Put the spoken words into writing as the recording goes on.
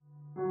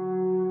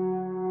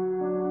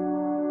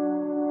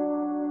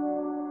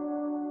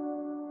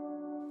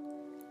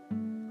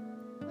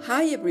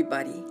Hi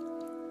everybody,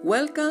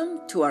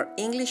 welcome to our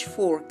English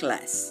 4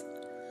 class.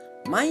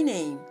 My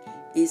name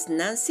is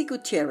Nancy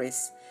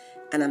Gutierrez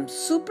and I'm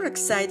super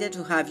excited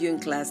to have you in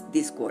class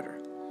this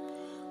quarter.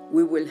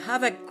 We will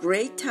have a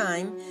great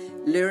time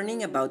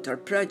learning about our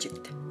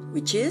project,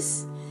 which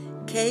is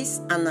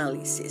case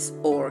analysis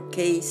or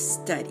case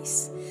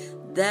studies.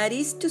 That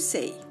is to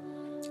say,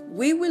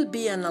 we will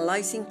be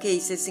analyzing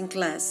cases in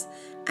class,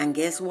 and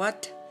guess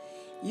what?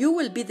 You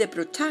will be the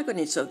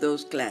protagonists of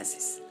those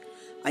classes.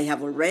 I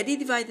have already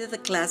divided the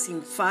class in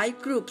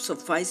 5 groups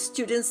of 5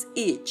 students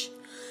each,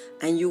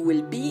 and you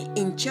will be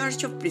in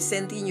charge of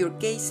presenting your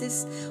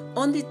cases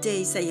on the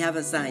days I have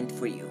assigned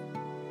for you.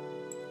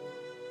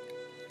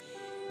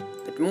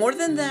 But more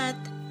than that,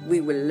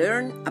 we will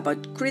learn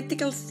about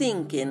critical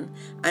thinking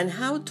and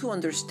how to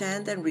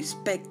understand and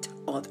respect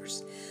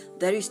others.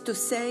 That is to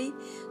say,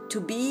 to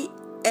be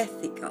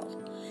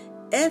ethical.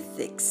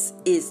 Ethics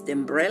is the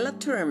umbrella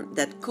term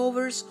that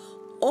covers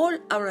all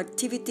our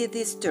activity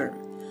this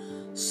term.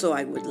 So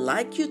I would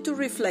like you to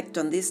reflect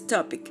on this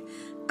topic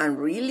and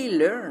really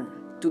learn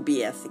to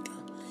be ethical.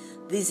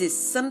 This is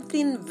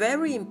something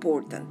very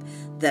important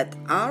that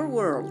our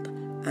world,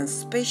 and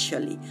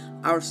especially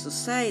our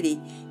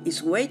society,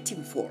 is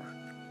waiting for.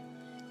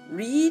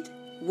 Read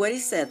What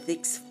is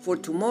Ethics for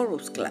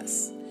tomorrow's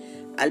class.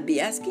 I'll be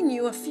asking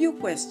you a few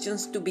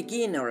questions to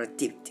begin our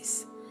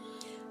activities.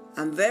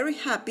 I'm very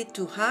happy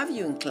to have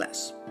you in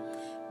class.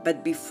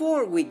 But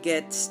before we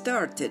get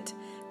started,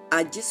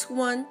 I just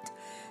want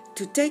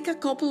to take a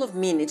couple of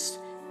minutes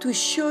to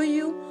show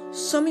you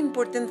some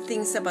important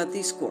things about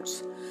this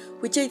course,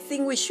 which I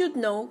think we should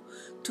know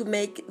to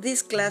make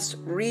this class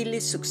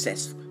really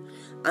successful.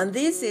 And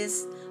this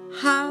is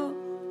how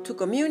to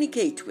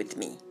communicate with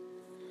me.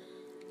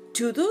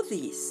 To do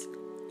this,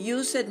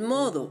 use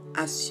Edmodo.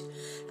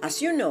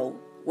 As you know,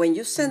 when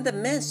you send a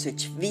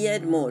message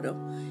via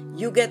Edmodo,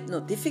 you get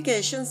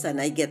notifications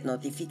and I get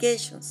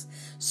notifications.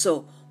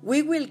 So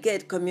we will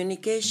get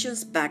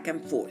communications back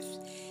and forth.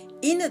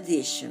 In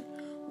addition,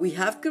 we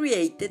have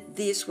created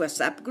this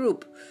WhatsApp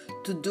group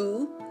to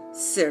do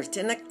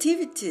certain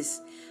activities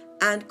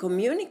and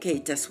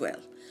communicate as well.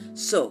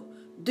 So,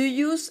 do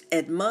use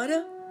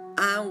Edmodo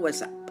and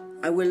WhatsApp.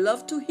 I would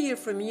love to hear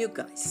from you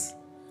guys.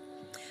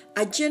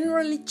 I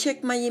generally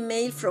check my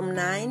email from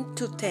 9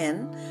 to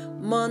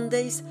 10,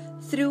 Mondays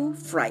through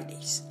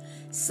Fridays.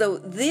 So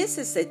this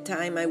is the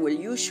time I will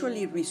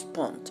usually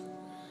respond.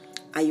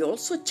 I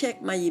also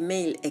check my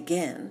email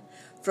again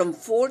from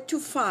 4 to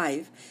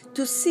 5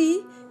 to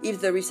see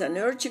if there is an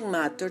urgent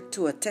matter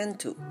to attend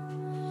to.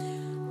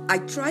 I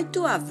try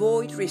to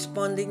avoid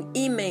responding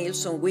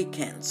emails on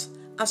weekends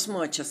as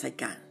much as I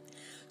can,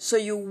 so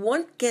you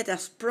won't get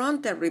as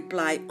prompt a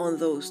reply on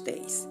those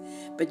days,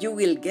 but you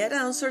will get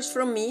answers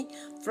from me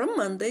from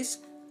Mondays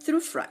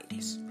through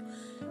Fridays.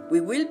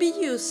 We will be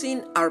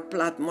using our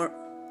platform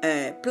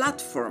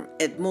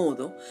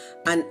Edmodo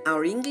and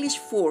our English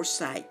 4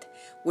 site,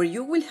 where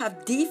you will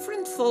have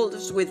different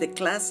folders with the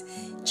class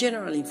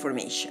general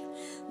information.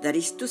 That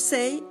is to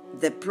say,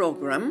 the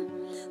program,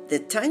 the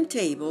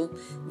timetable,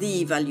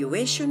 the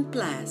evaluation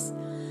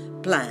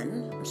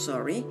plan,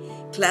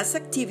 class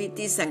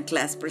activities, and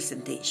class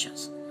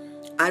presentations.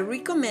 I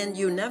recommend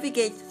you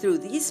navigate through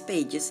these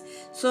pages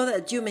so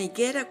that you may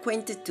get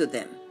acquainted to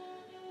them.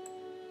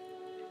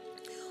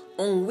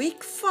 On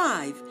week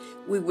 5,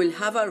 we will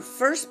have our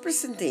first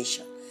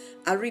presentation.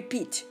 I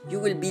repeat, you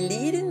will be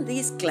leading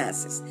these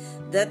classes.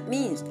 That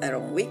means that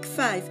on week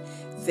 5,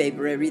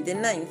 February the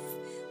 9th,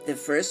 the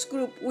first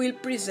group will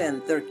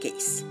present their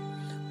case.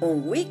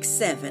 On week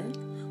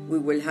 7, we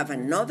will have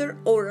another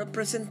oral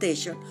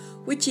presentation,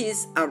 which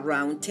is a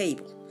round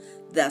table.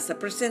 That's a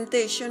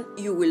presentation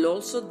you will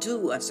also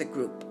do as a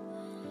group.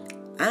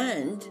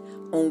 And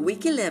on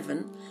week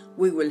 11,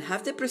 we will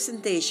have the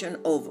presentation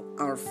of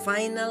our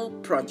final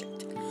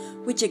project,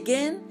 which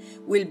again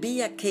will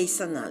be a case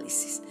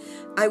analysis.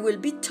 I will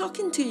be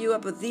talking to you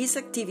about these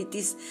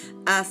activities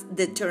as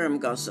the term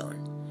goes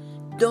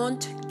on.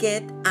 Don't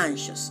get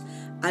anxious.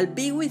 I'll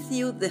be with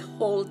you the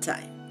whole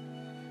time.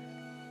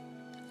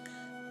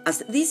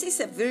 As this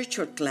is a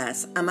virtual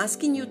class, I'm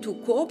asking you to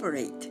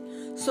cooperate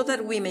so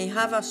that we may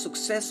have a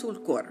successful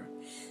quarter.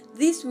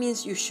 This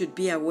means you should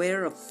be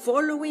aware of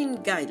following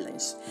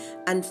guidelines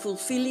and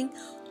fulfilling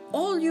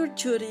all your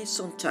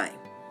duties on time.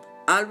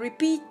 I'll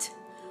repeat,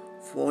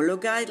 follow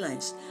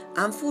guidelines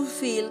and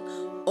fulfill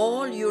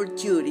all your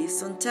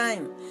duties on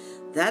time.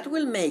 That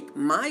will make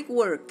my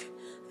work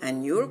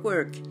and your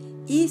work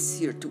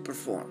easier to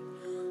perform.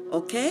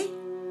 Okay?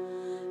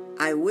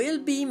 I will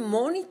be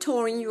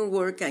monitoring your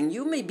work, and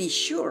you may be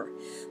sure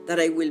that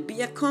I will be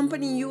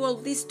accompanying you all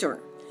this term.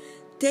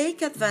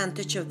 Take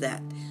advantage of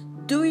that.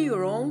 Do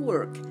your own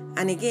work,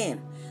 and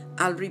again,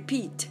 I'll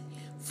repeat,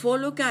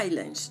 follow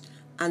guidelines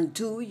and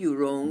do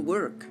your own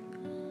work.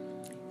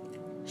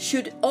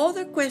 Should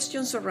other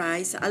questions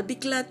arise, I'll be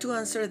glad to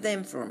answer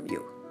them from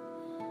you.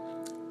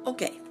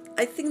 Okay,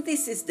 I think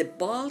this is the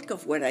bulk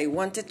of what I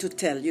wanted to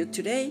tell you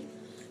today.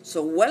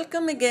 So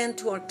welcome again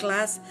to our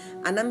class,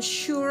 and I'm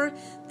sure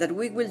that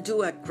we will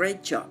do a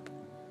great job.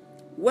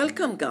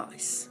 Welcome,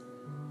 guys.